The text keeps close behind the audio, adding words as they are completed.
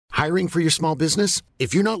Hiring for your small business?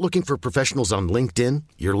 If you're not looking for professionals on LinkedIn,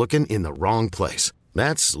 you're looking in the wrong place.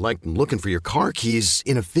 That's like looking for your car keys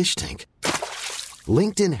in a fish tank.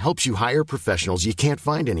 LinkedIn helps you hire professionals you can't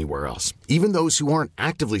find anywhere else, even those who aren't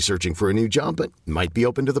actively searching for a new job but might be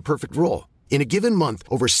open to the perfect role. In a given month,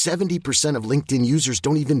 over 70% of LinkedIn users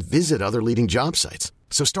don't even visit other leading job sites.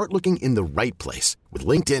 So start looking in the right place. With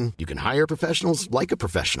LinkedIn, you can hire professionals like a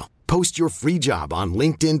professional. Post your free job on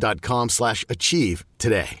linkedin.com/achieve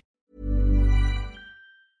today.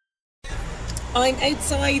 I'm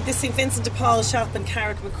outside the St Vincent de Paul shop in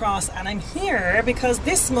Carrickmacross, and I'm here because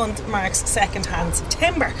this month marks Second-Hand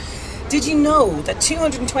September. Did you know that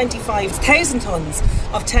 225,000 tonnes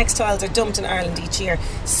of textiles are dumped in Ireland each year,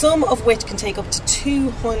 some of which can take up to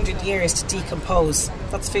 200 years to decompose?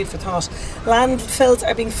 That's food for thought. Landfills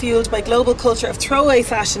are being fuelled by global culture of throwaway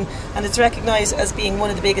fashion, and it's recognised as being one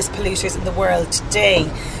of the biggest polluters in the world today.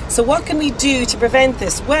 So what can we do to prevent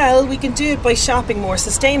this? Well, we can do it by shopping more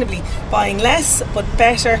sustainably, buying less but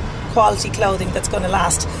better quality clothing that's going to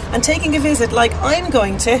last, and taking a visit, like I'm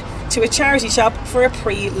going to a charity shop for a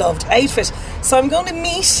pre-loved outfit. So I'm going to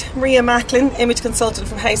meet Maria Macklin, image consultant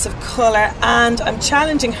from House of Colour, and I'm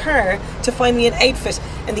challenging her to find me an outfit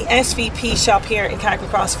in the SVP shop here in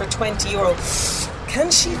Carrickmacross for €20. Can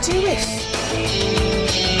she do it?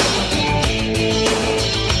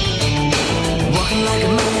 Walking like a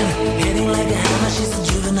man, heading like a hammer. She's a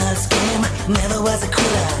juvenile scam. Never was a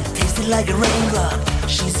quitter, tasted like a raindrop.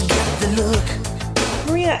 She's got the look.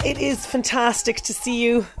 Maria, it is fantastic to see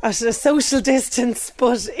you at a social distance,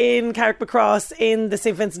 but in Carrickmacross in the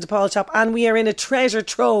St Vincent de Paul shop, and we are in a treasure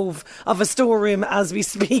trove of a storeroom as we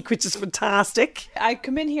speak, which is fantastic. I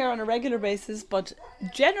come in here on a regular basis, but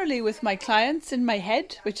generally with my clients in my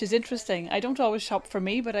head, which is interesting. I don't always shop for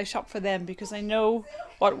me, but I shop for them because I know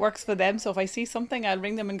what works for them. So if I see something, I'll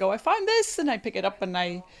ring them and go, I found this, and I pick it up and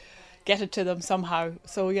I get it to them somehow.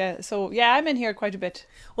 So yeah, I'm in here quite a bit.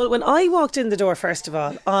 Well, when I walked in the door, first of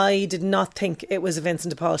all, I did not think it was a Vincent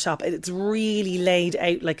de Paul shop. It's really laid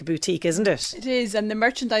out like a boutique, isn't it? It is, and the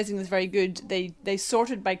merchandising is very good. They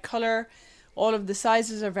sorted by colour. All of the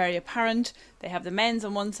sizes are very apparent. They have the men's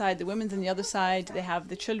on one side, the women's on the other side. They have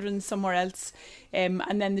the children's somewhere else,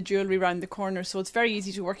 and then the jewellery round the corner. So it's very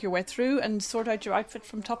easy to work your way through and sort out your outfit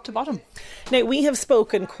from top to bottom. Now, we have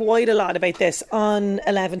spoken quite a lot about this on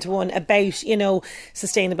 11 to 1 about,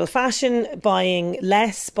 sustainable fashion, buying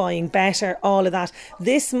less, buying better, all of that.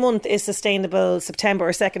 This month is Sustainable September,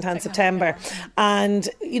 or Second-Hand September. And,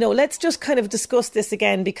 let's just kind of discuss this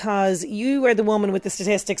again, because you are the woman with the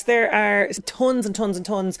statistics. There are tons and tons and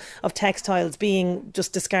tons of textiles being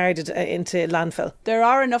just discarded into landfill. There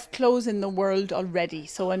are enough clothes in the world already,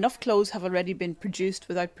 so enough clothes have already been produced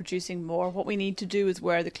without producing more. What we need to do is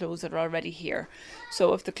wear the clothes that are already here.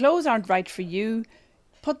 So if the clothes aren't right for you,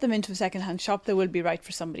 put them into a second-hand shop. They will be right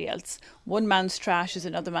for somebody else. One man's trash is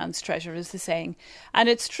another man's treasure, is the saying. And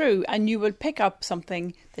it's true. And you will pick up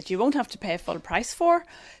something that you won't have to pay a full price for,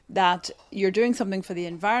 that you're doing something for the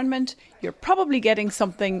environment. You're probably getting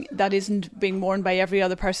something that isn't being worn by every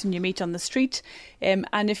other person you meet on the street.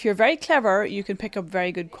 And if you're very clever, you can pick up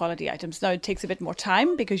very good quality items. Now, it takes a bit more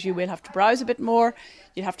time because you will have to browse a bit more.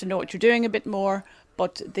 You have to know what you're doing a bit more.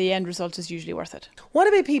 But the end result is usually worth it. What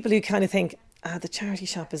about people who kind of think, the charity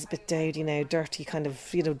shop is a bit dowdy now, dirty, kind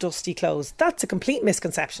of, dusty clothes? That's a complete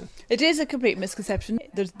misconception. It is a complete misconception.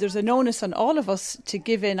 There's an onus on all of us to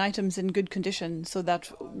give in items in good condition so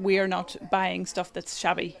that we are not buying stuff that's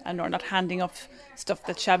shabby and are not handing off stuff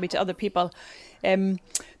that's shabby to other people.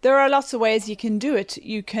 There are lots of ways you can do it.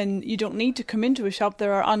 You don't need to come into a shop.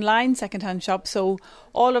 There are online second-hand shops. So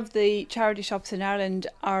all of the charity shops in Ireland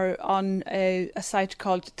are on a site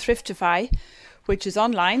called Thriftify, which is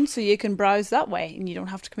online, so you can browse that way and you don't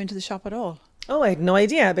have to come into the shop at all. Oh, I had no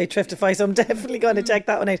idea about Thriftify, so I'm definitely going to check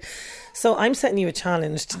that one out. So I'm setting you a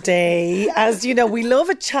challenge today. As you know, we love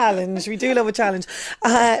a challenge. We do love a challenge.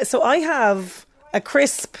 So I have a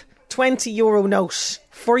crisp €20 note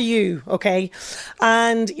for you, okay?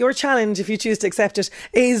 And your challenge, if you choose to accept it,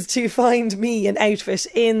 is to find me an outfit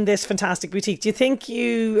in this fantastic boutique. Do you think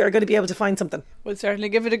you are going to be able to find something? We'll certainly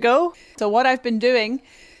give it a go. So what I've been doing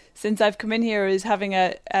since I've come in here is having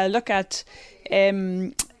a look at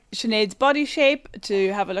Sinead's body shape,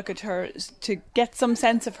 to have a look at her, to get some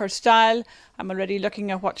sense of her style. I'm already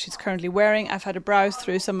looking at what she's currently wearing. I've had a browse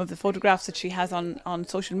through some of the photographs that she has on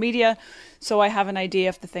social media, so I have an idea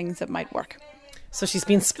of the things that might work. So she's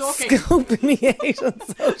been scoping me out on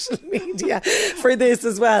social media for this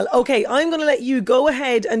as well. Okay, I'm going to let you go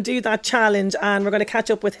ahead and do that challenge, and we're going to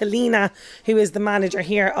catch up with Helena, who is the manager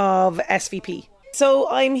here of SVP. So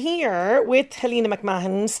I'm here with Helena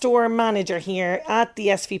McMahon, store manager here at the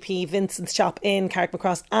SVP Vincent's shop in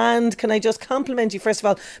Carrickmacross. And can I just compliment you first of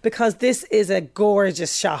all, because this is a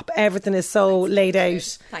gorgeous shop. Everything is so laid out.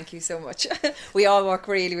 Thank you so much. We all work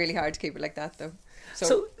really, really hard to keep it like that though.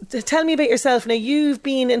 So tell me about yourself now. You've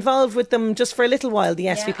been involved with them just for a little while, the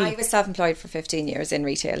SVP. Yeah, I was self-employed for 15 years in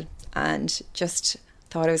retail and just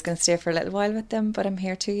thought I was going to stay for a little while with them, but I'm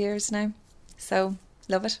here 2 years now. So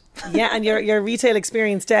love it. Yeah, and your retail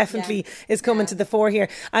experience definitely is coming to the fore here.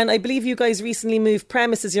 And I believe you guys recently moved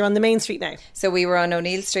premises. You're on the main street now. So we were on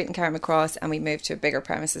O'Neill Street in Carrickmacross and we moved to a bigger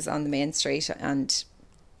premises on the main street, and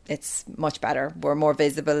it's much better. We're more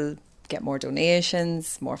visible, get more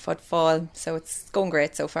donations, more footfall. So it's going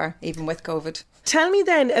great so far, even with COVID. Tell me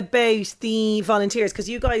then about the volunteers, because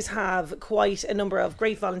you guys have quite a number of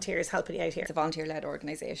great volunteers helping you out here. It's a volunteer-led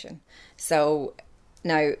organisation. So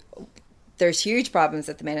now there's huge problems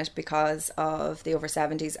at the minute because of the over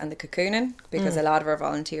 70s and the cocooning, because a lot of our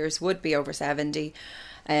volunteers would be over 70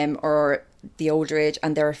 or the older age,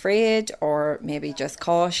 and they're afraid or maybe just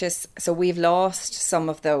cautious. So we've lost some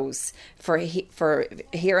of those for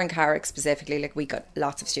here in Carrick specifically. Like, we got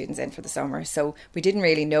lots of students in for the summer, so we didn't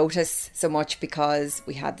really notice so much because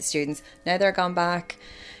we had the students. Now they're gone back.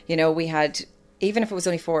 You know, we had, even if it was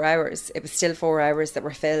only 4 hours, it was still 4 hours that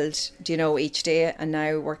were filled, you know, each day. And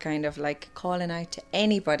now we're kind of like calling out to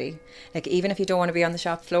anybody. Like, even if you don't want to be on the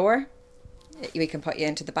shop floor, we can put you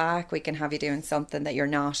into the back. We can have you doing something that you're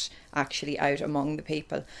not actually out among the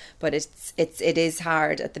people. But it is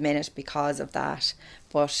hard at the minute because of that.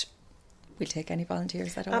 But we'll take any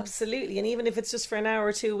volunteers at all. Absolutely. And even if it's just for an hour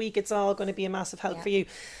or 2 a week, it's all going to be a massive help for you.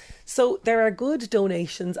 So there are good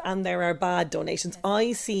donations and there are bad donations.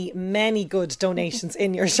 I see many good donations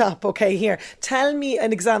in your shop. Okay, here. Tell me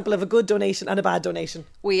an example of a good donation and a bad donation.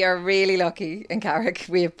 We are really lucky in Carrick.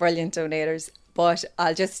 We have brilliant donators. But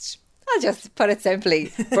I'll just put it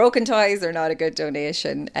simply. Broken toys are not a good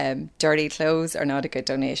donation. Dirty clothes are not a good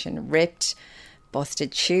donation. Ripped,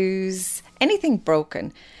 busted shoes, anything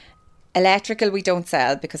broken. Electrical we don't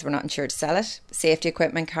sell because we're not insured to sell it. Safety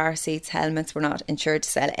equipment, car seats, helmets, we're not insured to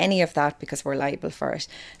sell any of that because we're liable for it.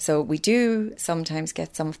 So we do sometimes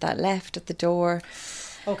get some of that left at the door.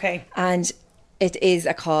 Okay. And it is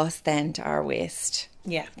a cost then to our waste.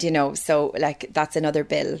 Yeah. You know, so like that's another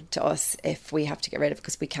bill to us if we have to get rid of it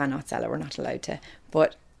because we cannot sell it, we're not allowed to.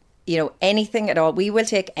 But, you know, anything at all, we will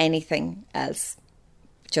take anything else.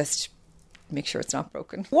 Just make sure it's not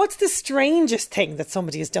broken. What's the strangest thing that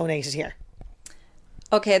somebody has donated here?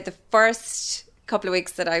 Okay, the first couple of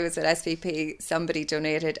weeks that I was at SVP, somebody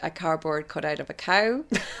donated a cardboard cut out of a cow,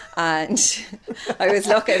 and I was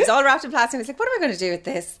looking, it was all wrapped in plastic. I was like, what am I going to do with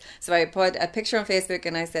this? So I put a picture on Facebook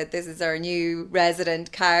and I said, this is our new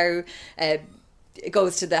resident cow. It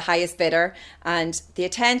goes to the highest bidder. And the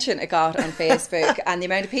attention it got on Facebook and the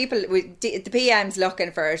amount of people, the PM's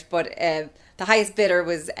looking for it, but the highest bidder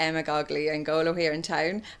was Emma Gogley in Golo here in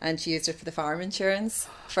town, and she used it for the farm insurance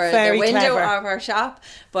for Very the window clever. of our shop.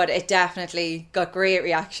 But it definitely got great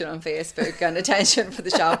reaction on Facebook and attention for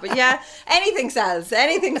the shop. But yeah, anything sells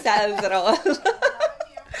at all.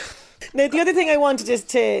 Now, the other thing I wanted is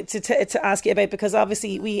to ask you about, because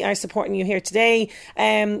obviously we are supporting you here today.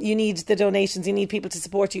 You need the donations, you need people to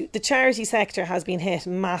support you. The charity sector has been hit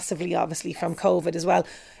massively, obviously, from COVID as well.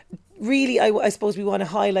 Really, I suppose we want to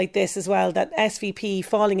highlight this as well, that SVP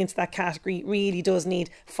falling into that category really does need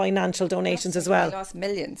financial donations as well. We lost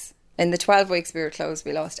millions. In the 12 weeks we were closed,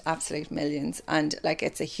 we lost absolute millions, and like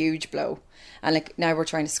it's a huge blow. And like now we're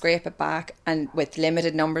trying to scrape it back, and with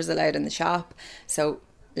limited numbers allowed in the shop. So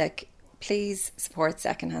like, please support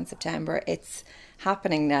Secondhand September. It's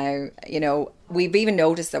happening now. You know, we've even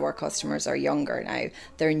noticed that our customers are younger now.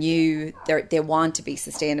 They're new. They want to be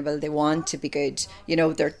sustainable. They want to be good. You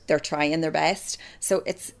know, they're trying their best. So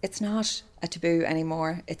it's not a taboo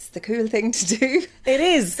anymore. It's the cool thing to do. It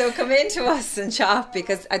is. So come into us and shop,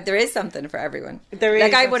 because there is something for everyone. There is.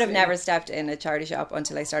 Like, I would have absolutely. never stepped in a charity shop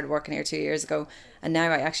until I started working here 2 years ago, and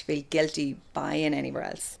now I actually feel guilty buying anywhere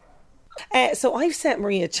else. So I've set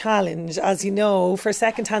Maria a challenge, as you know, for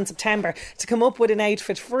Secondhand September to come up with an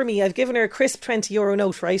outfit for me. I've given her a crisp €20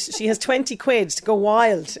 note, right? She has 20 quid to go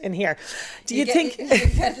wild in here. Do you think... You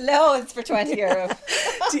get loads for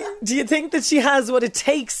 €20. do you think that she has what it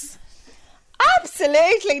takes?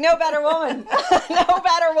 Absolutely. No better woman. No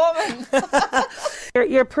better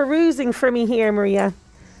woman. You're perusing for me here, Maria.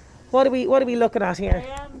 What are we looking at here?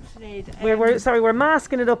 We're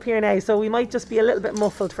masking it up here now, so we might just be a little bit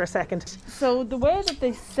muffled for a second. So the way that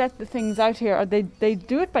they set the things out here, are they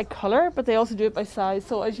do it by colour, but they also do it by size.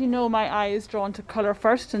 So as you know, my eye is drawn to colour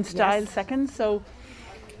first and style second. So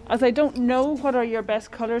as I don't know what are your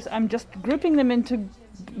best colours, I'm just grouping them into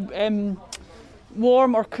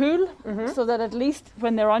warm or cool, so that at least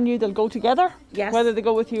when they're on you they'll go together. Yes. Whether they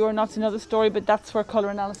go with you or not's another story, but that's where colour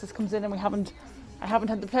analysis comes in, and I haven't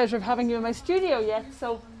had the pleasure of having you in my studio yet,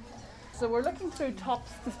 so we're looking through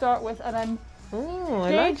tops to start with, and I'm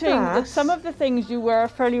gauging that some of the things you wear are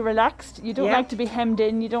fairly relaxed. You don't like to be hemmed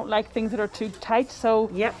in, you don't like things that are too tight,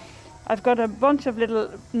 so I've got a bunch of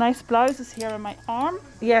little nice blouses here on my arm.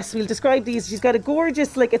 Yes, we'll describe these. She's got a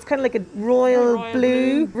gorgeous, it's kind of like a royal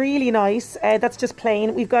blue, really nice. That's just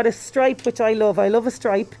plain. We've got a stripe, which I love. I love a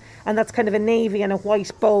stripe, and that's kind of a navy and a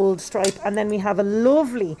white bold stripe. And then we have a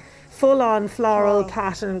lovely full-on floral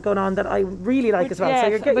pattern going on that I really like as well.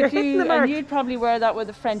 Yes, so you're hitting the mark. And you'd probably wear that with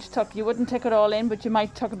a French tuck. You wouldn't tuck it all in, but you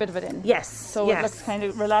might tuck a bit of it in. Yes. So it looks kind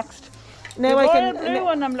of relaxed. Now the royal blue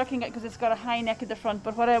one I'm looking at because it's got a high neck at the front,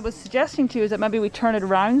 but what I was suggesting to you is that maybe we turn it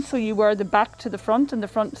around so you wear the back to the front and the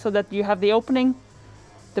front, so that you have the opening,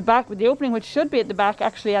 the back with the opening which should be at the back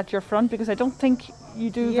actually at your front, because I don't think you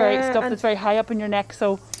do stuff that's very high up in your neck.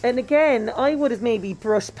 So, and again, I would have maybe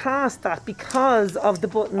brushed past that because of the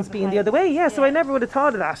buttons being the other way. So I never would have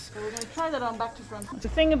thought of that. So we're going to try that on back to front. The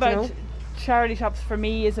thing about charity shops for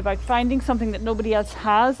me is about finding something that nobody else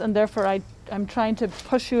has, and therefore I'm trying to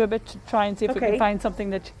push you a bit to try and see if we can find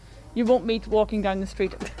something that you won't meet walking down the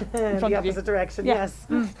street in front the of you. opposite direction, yes.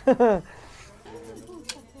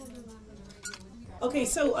 Okay,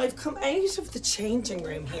 so I've come out of the changing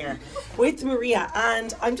room here with Maria,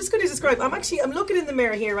 and I'm just going to describe. I'm looking in the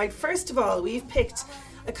mirror here, right? First of all, we've picked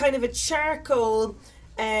a kind of a charcoal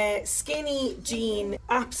skinny jean,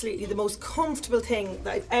 absolutely the most comfortable thing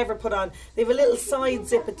that I've ever put on. They have a little side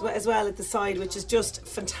zip as well at the side, which is just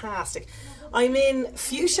fantastic. I'm in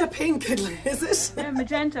fuchsia pink, is it? Yeah,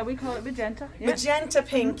 magenta, we call it magenta. Yeah. Magenta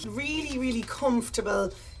pink, really, really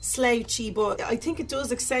comfortable, slouchy, but I think it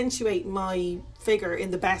does accentuate my figure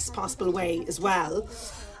in the best possible way as well.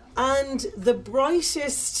 And the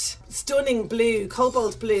brightest, stunning blue,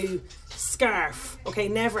 cobalt blue scarf. Okay,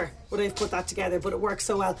 never would I have put that together, but it works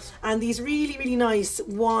so well. And these really, really nice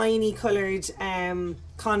winey coloured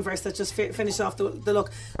Converse that just finish off the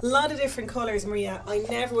look. A lot of different colours, Maria. I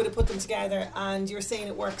never would have put them together, and you're saying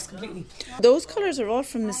it works completely. Those colours are all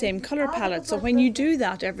from the same colour palette, so when you do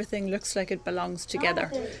that, everything looks like it belongs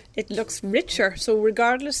together. It looks richer, so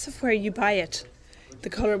regardless of where you buy it, the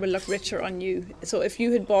colour will look richer on you. So if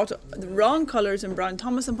you had bought the wrong colours in Brown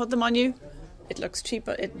Thomas and put them on you, it looks cheap.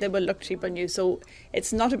 They will look cheap on you. So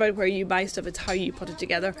it's not about where you buy stuff; it's how you put it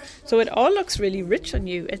together. So it all looks really rich on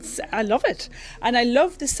you. I love it, and I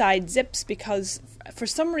love the side zips because for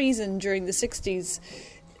some reason during the 60s,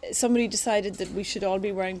 somebody decided that we should all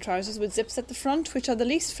be wearing trousers with zips at the front, which are the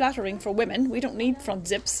least flattering for women. We don't need front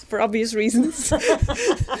zips for obvious reasons.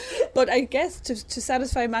 But I guess to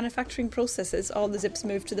satisfy manufacturing processes, all the zips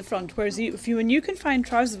move to the front. Whereas when you can find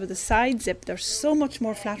trousers with a side zip, they're so much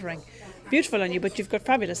more flattering. Beautiful on you, but you've got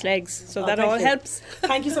fabulous legs, so that all helps.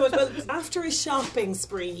 Thank you so much. Well, after a shopping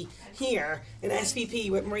spree here in SVP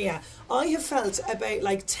with Maria, I have felt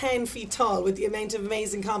about 10 feet tall with the amount of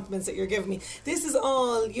amazing compliments that you're giving me. This is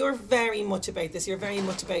all, you're very much about this. You're very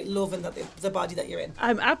much about loving the body that you're in.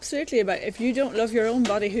 I'm absolutely about, if you don't love your own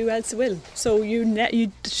body, who else will? So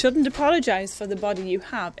you shouldn't apologise for the body you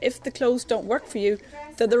have. If the clothes don't work for you,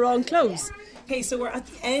 they're the wrong clothes. Okay, so we're at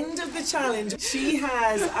the end of the challenge. She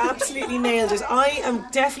has absolutely nailed it. I am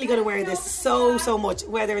definitely going to wear this so much,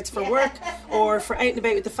 whether it's for work or for out and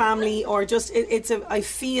about with the family, or just I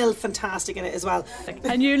feel fantastic in it as well.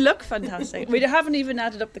 And you look fantastic. We haven't even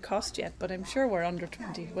added up the cost yet, but I'm sure we're under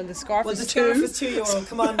 20. Well, the scarf is €2. Well, the scarf is €2.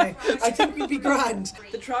 Come on now. I think we'd be grand.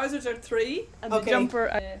 The trousers are $3 and the jumper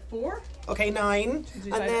 $4. Okay, $9.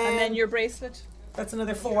 And then your bracelet. That's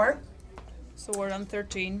another $4. So we're on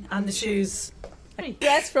 13. And the shoes.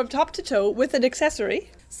 Dress from top to toe with an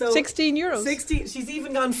accessory. So €16. 60. She's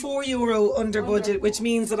even gone €4 under budget, which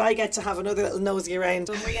means that I get to have another little nosy around.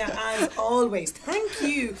 So Maria, as always, thank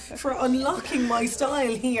you for unlocking my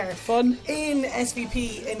style here. Fun. In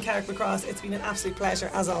SVP in Carrickmacross. It's been an absolute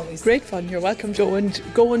pleasure, as always. Great fun. You're welcome. Go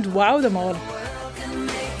and wow them all.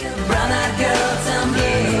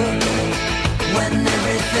 When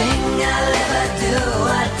everything I'll ever do,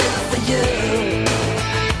 I do for you.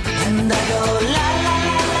 And I go la la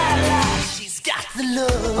la la la. She's got the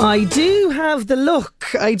look. I do have the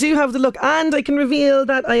look. And I can reveal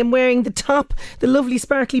that I am wearing the top, the lovely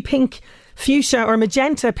sparkly pink fuchsia or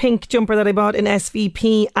magenta pink jumper that I bought in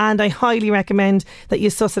SVP, and I highly recommend that you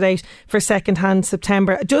suss it out for second-hand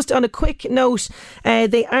September. Just on a quick note,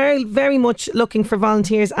 they are very much looking for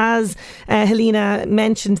volunteers, as Helena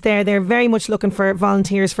mentioned there. They're very much looking for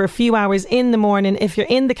volunteers for a few hours in the morning. If you're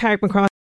in the Carrickmacross